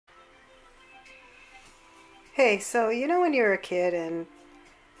Hey, so you know when you were a kid and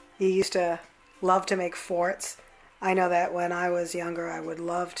you used to love to make forts? I know that when I was younger, I would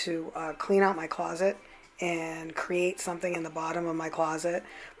love to clean out my closet and create something in the bottom of my closet,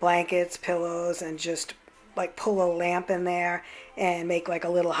 blankets, pillows, and just like pull a lamp in there and make like a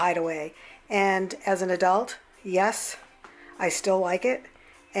little hideaway. And as an adult, yes, I still like it,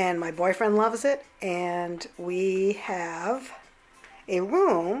 and my boyfriend loves it, and we have a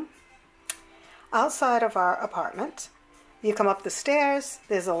room outside of our apartment. You come up the stairs,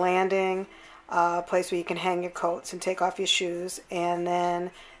 there's a landing, a place where you can hang your coats and take off your shoes, and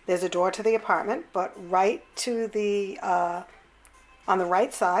then there's a door to the apartment, but right to the, on the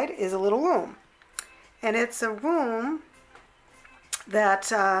right side is a little room. And it's a room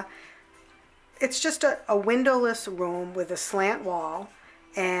that, it's just a windowless room with a slant wall,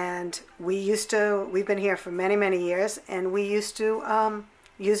 and we've been here for many, many years, and we used to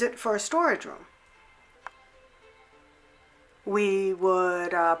use it for a storage room. We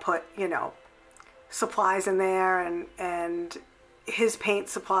would put, supplies in there and his paint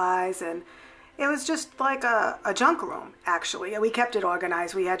supplies, and it was just like a junk room, actually. We kept it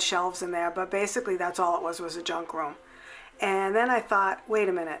organized. We had shelves in there, but basically that's all it was a junk room. And then I thought, wait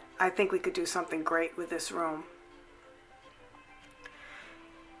a minute, I think we could do something great with this room.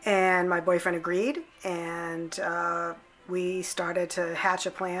 And my boyfriend agreed, and we started to hatch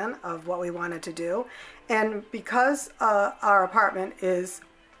a plan of what we wanted to do. And because our apartment is,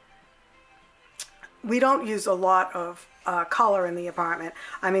 we don't use a lot of color in the apartment.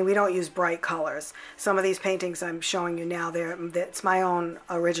 I mean, we don't use bright colors. Some of these paintings I'm showing you now, it's my own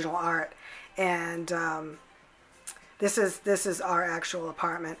original art. And this is our actual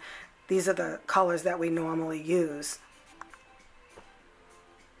apartment. These are the colors that we normally use.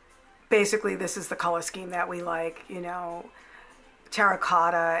 Basically, this is the color scheme that we like,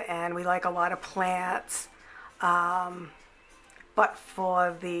 terracotta, and we like a lot of plants. But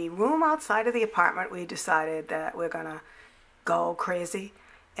for the room outside of the apartment, we decided that we're gonna go crazy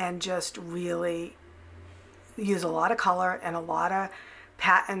and just really use a lot of color and a lot of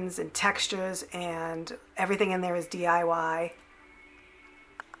patterns and textures, and everything in there is DIY.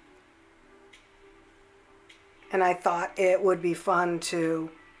 And I thought it would be fun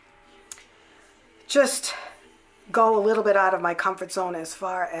to just go a little bit out of my comfort zone as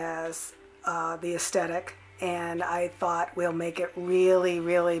far as the aesthetic, and I thought we'll make it really,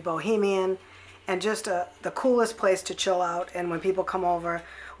 really bohemian and just the coolest place to chill out. And when people come over,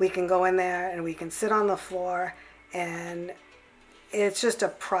 we can go in there and we can sit on the floor, and it's just a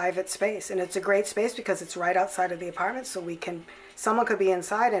private space. And it's a great space because it's right outside of the apartment, so someone could be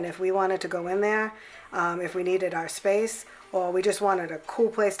inside, and if we wanted to go in there, if we needed our space or we just wanted a cool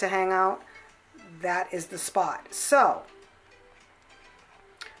place to hang out, that is the spot. So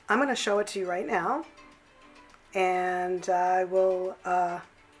I'm going to show it to you right now, and I will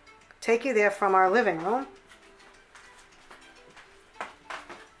take you there from our living room,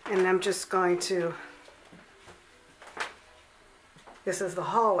 and I'm just going to, this is the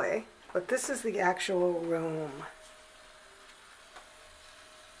hallway, but this is the actual room.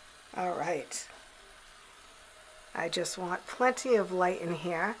 All right, I just want plenty of light in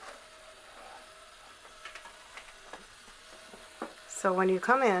here. So when you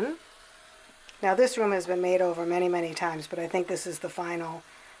come in, now this room has been made over many, many times, but I think this is the final,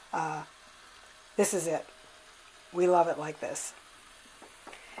 this is it. We love it like this.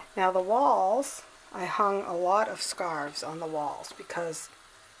 Now the walls, I hung a lot of scarves on the walls because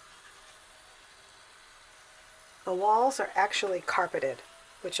the walls are actually carpeted,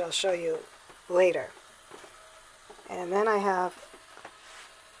 which I'll show you later. And then I have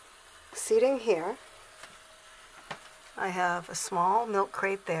seating here. I have a small milk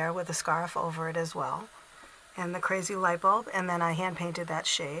crate there with a scarf over it as well, and the crazy light bulb, and then I hand painted that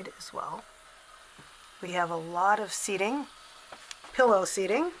shade as well. We have a lot of seating, pillow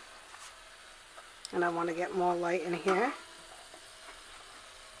seating, and I want to get more light in here.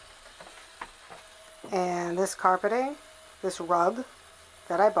 And this carpeting, this rug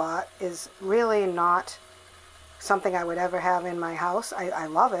that I bought, is really not something I would ever have in my house. I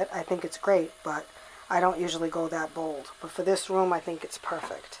love it, I think it's great, but I don't usually go that bold. But for this room, I think it's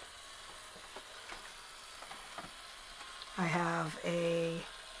perfect. I have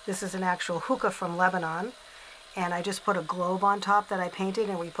this is an actual hookah from Lebanon, and I just put a globe on top that I painted,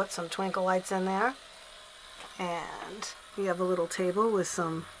 and we put some twinkle lights in there. And we have a little table with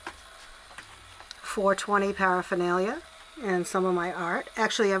some 420 paraphernalia and some of my art.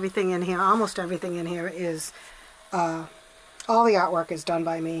 Actually, everything in here, almost everything in here is, all the artwork is done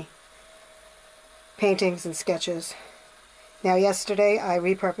by me. Paintings and sketches. Now yesterday I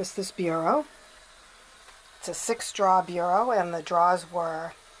repurposed this bureau It's a 6-drawer bureau, and the drawers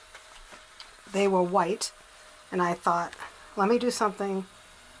were white, and I thought, let me do something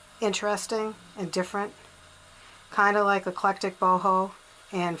interesting and different, kind of like eclectic boho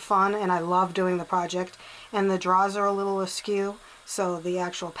and fun, and I love doing the project. And the drawers are a little askew, so the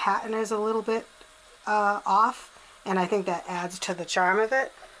actual pattern is a little bit off, and I think that adds to the charm of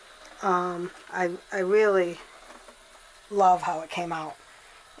it. I really love how it came out.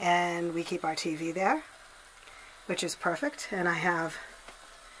 And we keep our TV there, which is perfect. And I have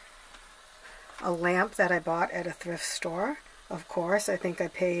a lamp that I bought at a thrift store. Of course, I think I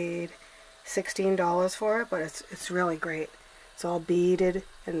paid $16 for it, but it's really great. It's all beaded,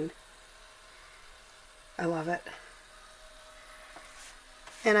 and I love it.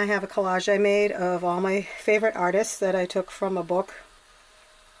 And I have a collage I made of all my favorite artists that I took from a book.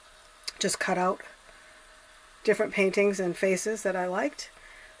 Just cut out different paintings and faces that I liked.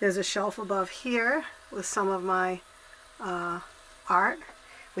 There's a shelf above here with some of my art.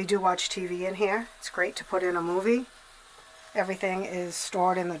 We do watch TV in here. It's great to put in a movie. Everything is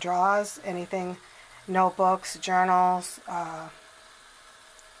stored in the drawers. Anything, notebooks, journals,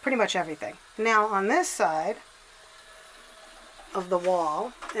 pretty much everything. Now on this side of the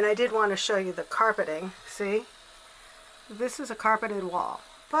wall, and I did want to show you the carpeting. See? This is a carpeted wall,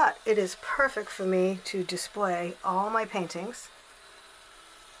 but it is perfect for me to display all my paintings.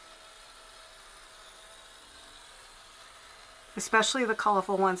 Especially the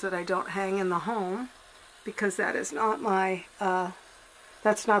colorful ones that I don't hang in the home, because that is not my,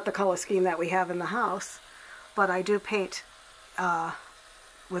 that's not the color scheme that we have in the house. But I do paint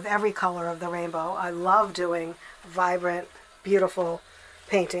with every color of the rainbow. I love doing vibrant, beautiful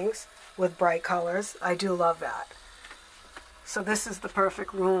paintings with bright colors. I do love that. So this is the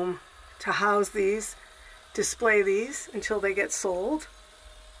perfect room to house these, display these until they get sold.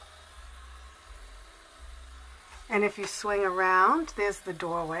 And if you swing around, there's the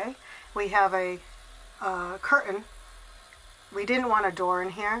doorway. We have a curtain. We didn't want a door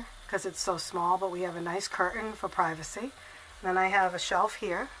in here because it's so small, but we have a nice curtain for privacy. Then I have a shelf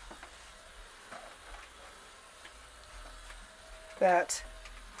here that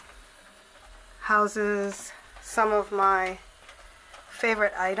houses some of my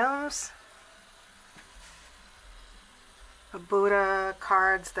favorite items. A Buddha,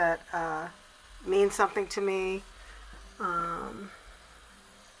 cards that mean something to me.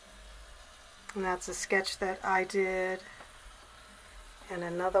 And that's a sketch that I did, and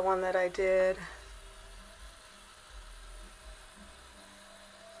another one that I did.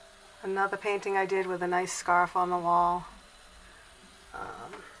 Another painting I did with a nice scarf on the wall.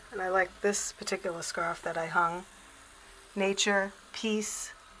 And I like this particular scarf that I hung. Nature,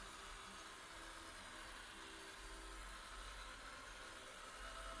 peace.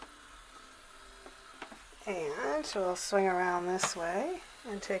 And we'll swing around this way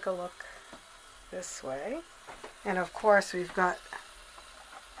and take a look this way. And of course we've got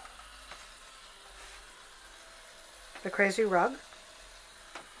the crazy rug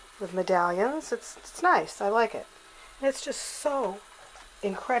with medallions. It's nice. I like it. And it's just so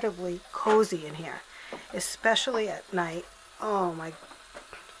incredibly cozy in here, especially at night. Oh my,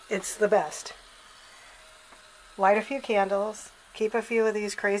 it's the best. Light a few candles, keep a few of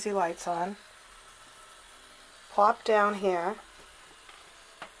these crazy lights on, plop down here,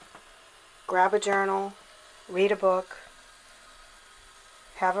 grab a journal, read a book,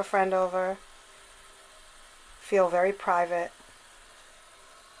 have a friend over, feel very private.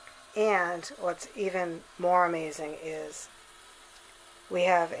 And what's even more amazing is we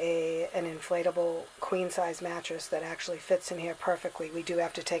have an inflatable queen-size mattress that actually fits in here perfectly. We do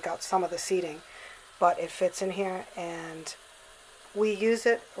have to take out some of the seating, but it fits in here, and we use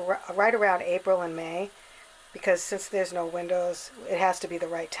it right around April and May, because since there's no windows, it has to be the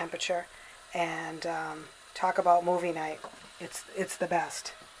right temperature. And talk about movie night. It's the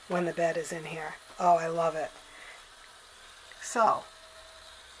best when the bed is in here. Oh, I love it. So,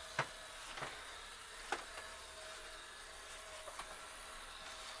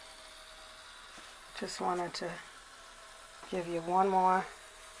 just wanted to give you one more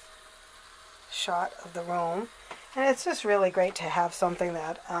shot of the room. And it's just really great to have something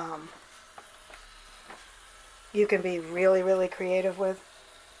that you can be really, really creative with.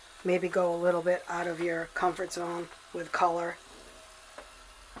 Maybe go a little bit out of your comfort zone with color.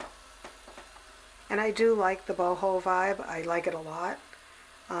 And I do like the boho vibe. I like it a lot.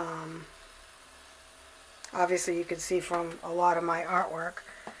 Obviously you can see from a lot of my artwork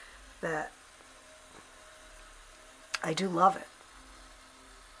that I do love it.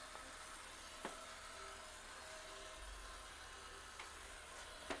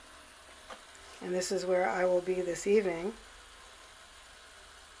 And this is where I will be this evening,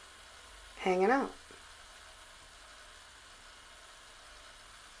 hanging out.